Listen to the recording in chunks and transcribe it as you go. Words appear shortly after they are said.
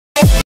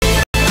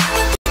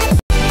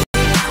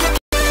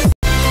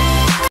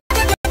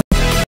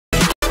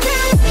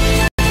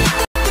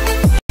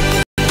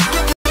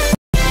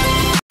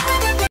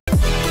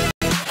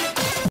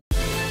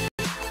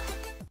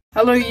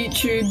Hello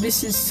YouTube,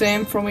 this is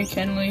Sam from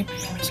Weekendly.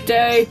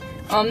 Today,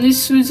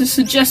 this was a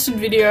suggested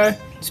video.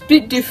 It's a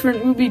bit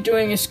different. We'll be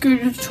doing a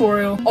scooter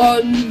tutorial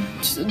on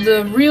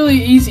the really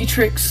easy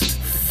tricks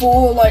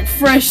for like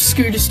fresh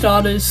scooter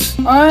starters.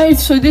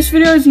 So this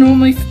video is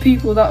normally for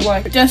people that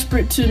like are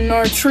desperate to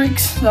know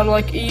tricks that are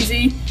like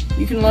easy.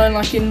 You can learn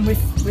like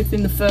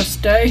within the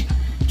first day,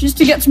 just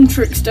to get some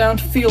tricks down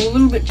to feel a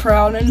little bit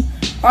proud. And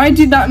I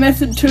did that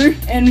method too,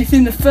 and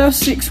within the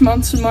first 6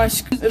 months of my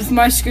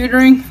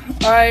scootering,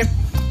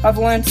 I've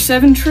learned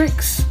 7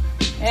 tricks,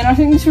 and I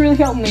think this really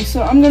helped me,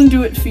 so I'm going to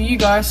do it for you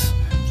guys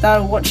that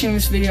are watching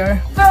this video.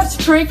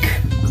 First trick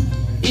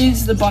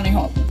is the bunny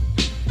hop.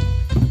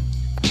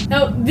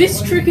 Now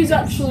this trick is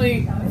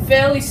actually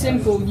fairly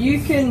simple.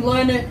 You can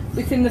learn it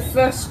within the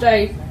first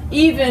day,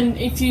 even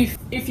if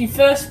you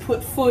first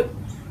put foot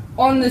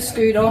on the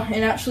scooter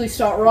and actually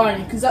start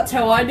riding, because that's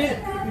how I did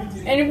it.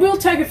 And it will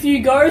take a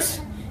few goes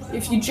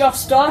if you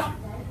just start,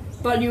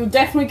 but you'll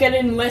definitely get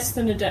it in less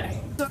than a day.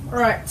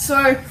 Alright,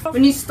 so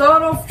when you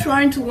start off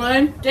trying to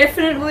learn,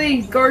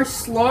 definitely go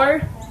slow.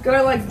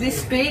 Go like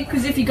this speed,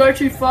 because if you go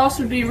too fast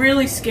it would be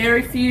really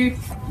scary for you.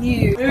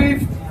 You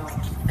move,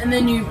 and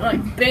then you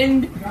like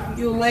bend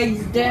your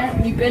legs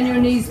down, you bend your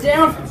knees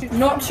down,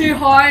 not too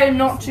high and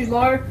not too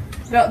low,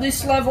 about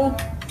this level,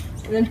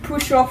 and then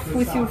push off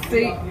with your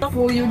feet.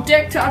 For your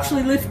deck to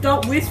actually lift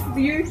up with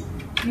you,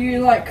 you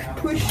like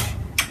push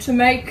to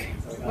make,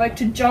 like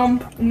to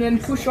jump, and then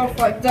push off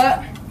like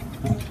that.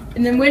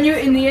 And then when you're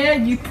in the air,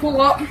 you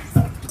pull up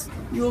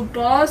your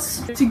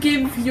bars to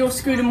give your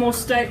scooter more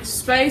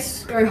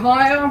space. Go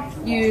higher.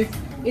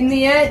 In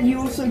the air, you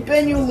also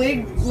bend your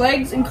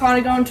legs and kind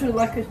of go into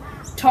like a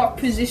tuck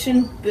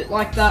position, but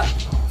like that.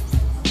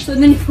 So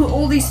then you put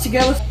all these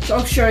together. So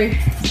I'll show you.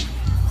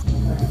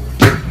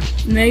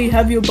 And there you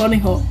have your bunny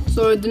hop.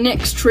 So the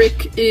next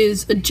trick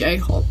is a J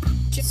hop.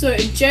 So a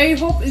J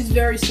hop is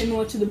very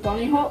similar to the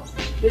bunny hop,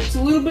 but it's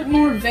a little bit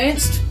more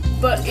advanced.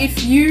 But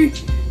if you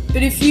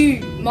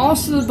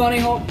master the bunny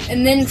hop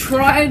and then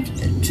tried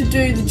to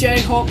do the J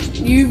hop,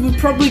 you would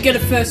probably get a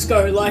first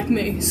go like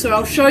me. So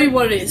I'll show you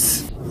what it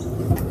is.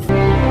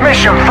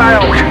 Mission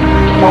failed.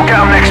 We'll get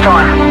them next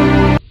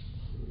time.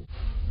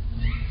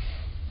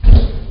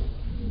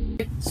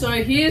 So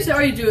here's how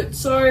you do it.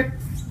 So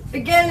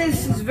again,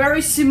 this is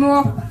very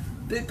similar.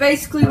 But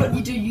basically what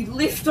you do, you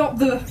lift up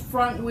the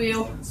front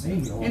wheel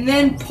and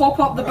then pop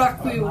up the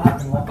back wheel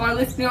by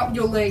lifting up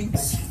your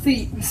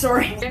feet,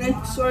 sorry.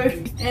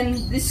 And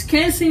this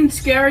can seem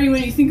scary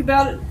when you think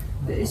about it,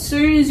 but as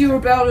soon as you're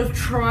about to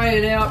try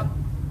it out,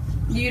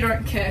 you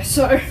don't care.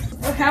 So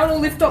how to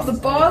lift up the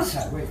bars,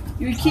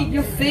 you would keep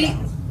your feet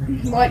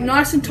like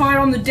nice and tight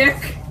on the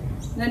deck,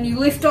 then you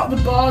lift up the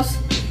bars,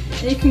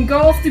 and you can go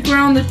off the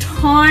ground the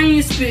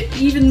tiniest bit,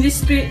 even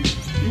this bit,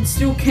 and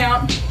still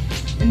count.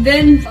 And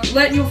then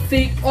let your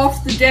feet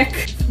off the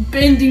deck,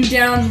 bending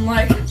down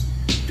like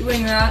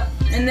doing that,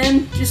 and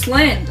then just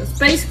land. That's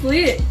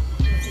basically it.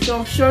 So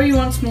I'll show you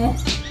once more.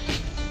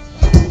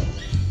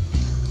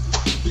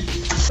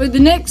 So the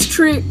next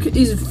trick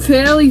is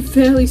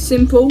fairly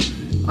simple.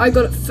 I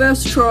got it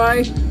first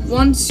try.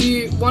 Once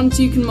you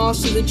can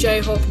master the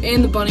J hop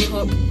and the bunny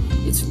hop,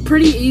 it's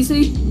pretty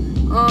easy.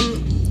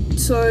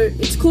 So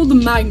it's called the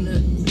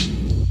magnet.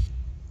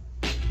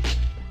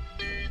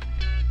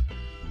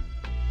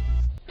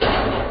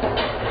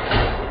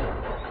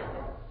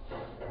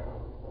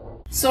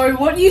 So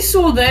what you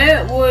saw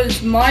there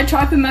was my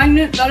type of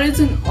magnet. That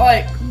isn't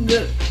like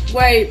the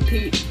way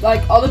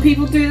like other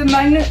people do the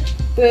magnet,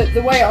 but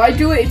the way I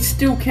do it, it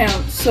still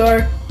counts.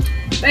 So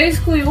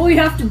basically all you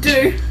have to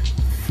do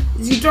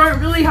is you don't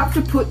really have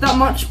to put that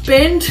much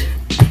bend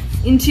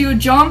into your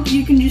jump.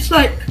 You can just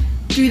like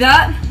do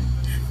that,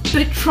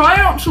 but try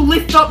not to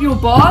lift up your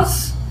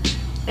bars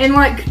and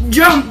like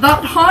jump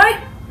that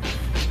high.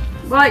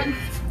 Like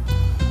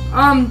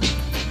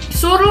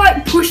sort of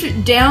like push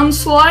it down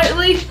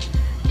slightly,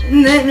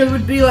 and then it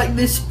would be like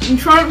this, and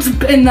try not to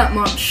bend that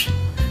much,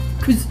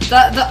 because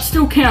that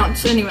still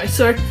counts anyway.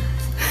 So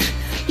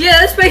yeah,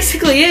 that's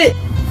basically it.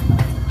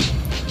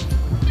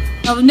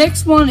 Now the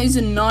next one is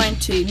a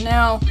 90.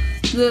 Now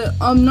the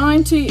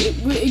 90,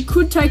 it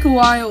could take a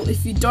while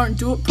if you don't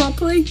do it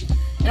properly,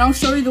 and I'll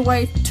show you the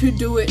way to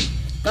do it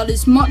that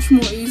is much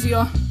more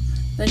easier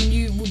than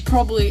you would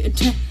probably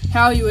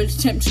how you would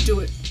attempt to do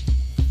it.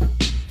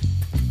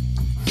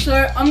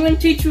 So I'm going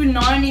to teach you a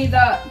 90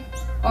 that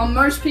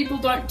most people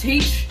don't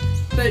teach,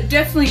 but it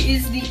definitely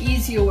is the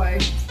easier way.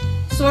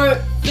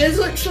 So there's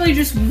literally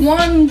just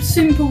one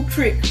simple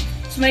trick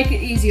to make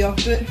it easier,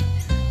 but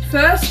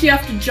first you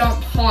have to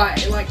jump high,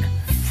 like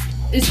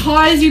as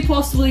high as you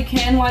possibly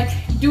can. Like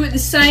do it the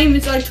same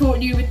as I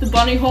taught you with the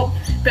bunny hop,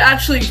 but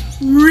actually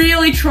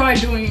really try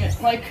doing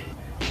it. Like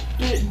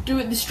do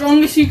it the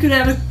strongest you could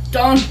ever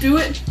do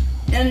it,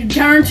 and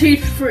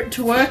guaranteed for it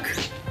to work.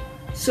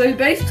 So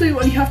basically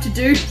what you have to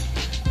do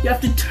you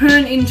have to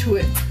turn into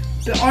it,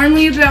 but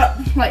only about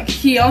like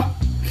here,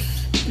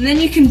 and then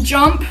you can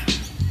jump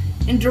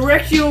and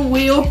direct your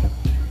wheel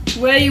to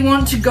where you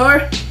want to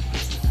go,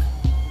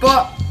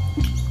 but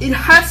it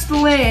has to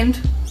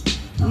land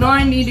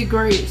 90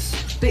 degrees.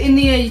 But in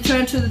the air, you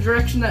turn to the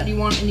direction that you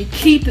want and you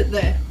keep it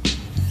there.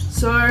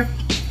 So,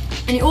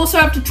 and you also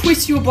have to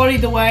twist your body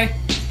the way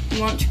you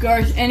want to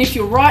go. And if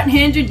you're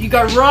right-handed, you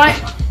go right.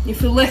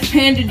 If you're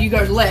left-handed, you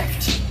go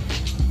left.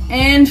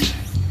 And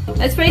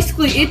that's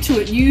basically it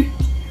to it. You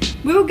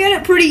will get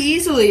it pretty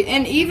easily.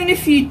 And even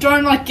if you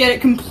don't like get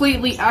it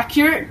completely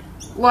accurate,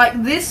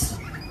 like this,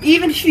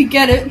 even if you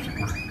get it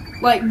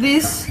like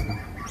this,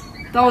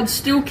 that would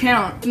still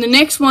count. And the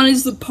next one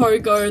is the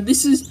pogo.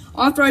 This is,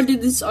 after I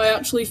did this, I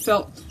actually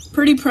felt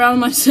pretty proud of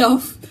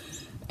myself.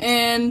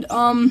 And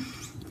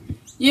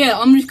yeah,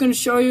 I'm just gonna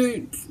show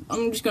you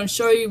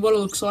what it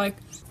looks like.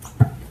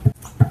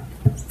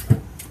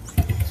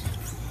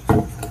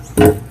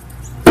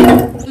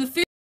 The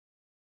fifth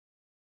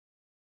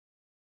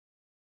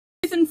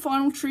and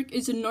final trick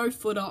is a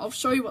no-footer. I'll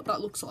show you what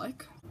that looks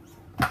like.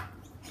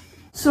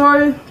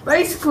 So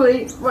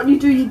basically, what you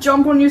do, you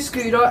jump on your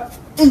scooter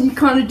and you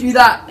kind of do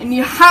that, and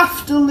you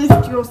have to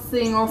lift your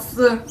thing off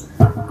the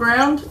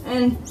ground.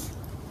 And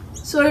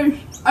so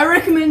I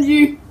recommend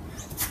you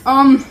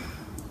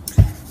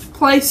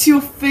place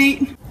your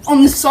feet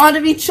on the side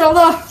of each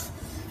other,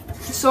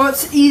 so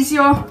it's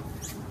easier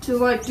to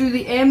like do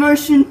the air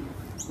motion.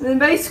 And then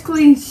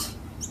basically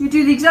you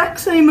do the exact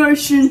same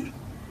motion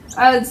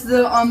as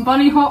the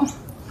bunny hop,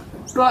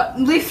 but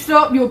lift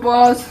up your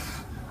bars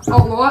a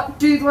lot.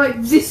 Do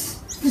like this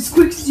as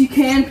quick as you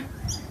can,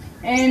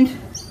 and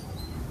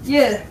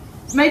yeah,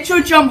 make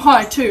sure to jump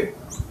high too.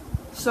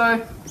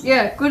 So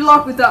yeah, good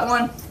luck with that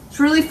one. It's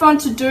really fun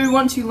to do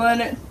once you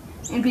learn it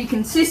and be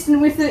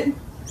consistent with it.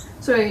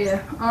 So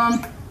yeah,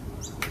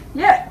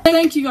 yeah.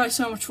 Thank you guys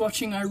so much for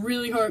watching. I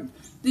really hope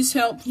this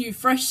helped you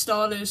fresh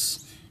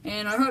starters,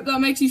 and I hope that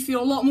makes you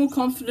feel a lot more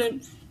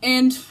confident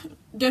and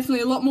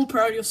definitely a lot more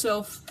proud of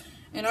yourself.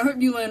 And I hope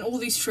you learn all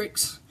these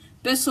tricks.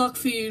 Best luck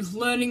for you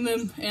learning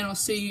them, and I'll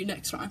see you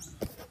next time.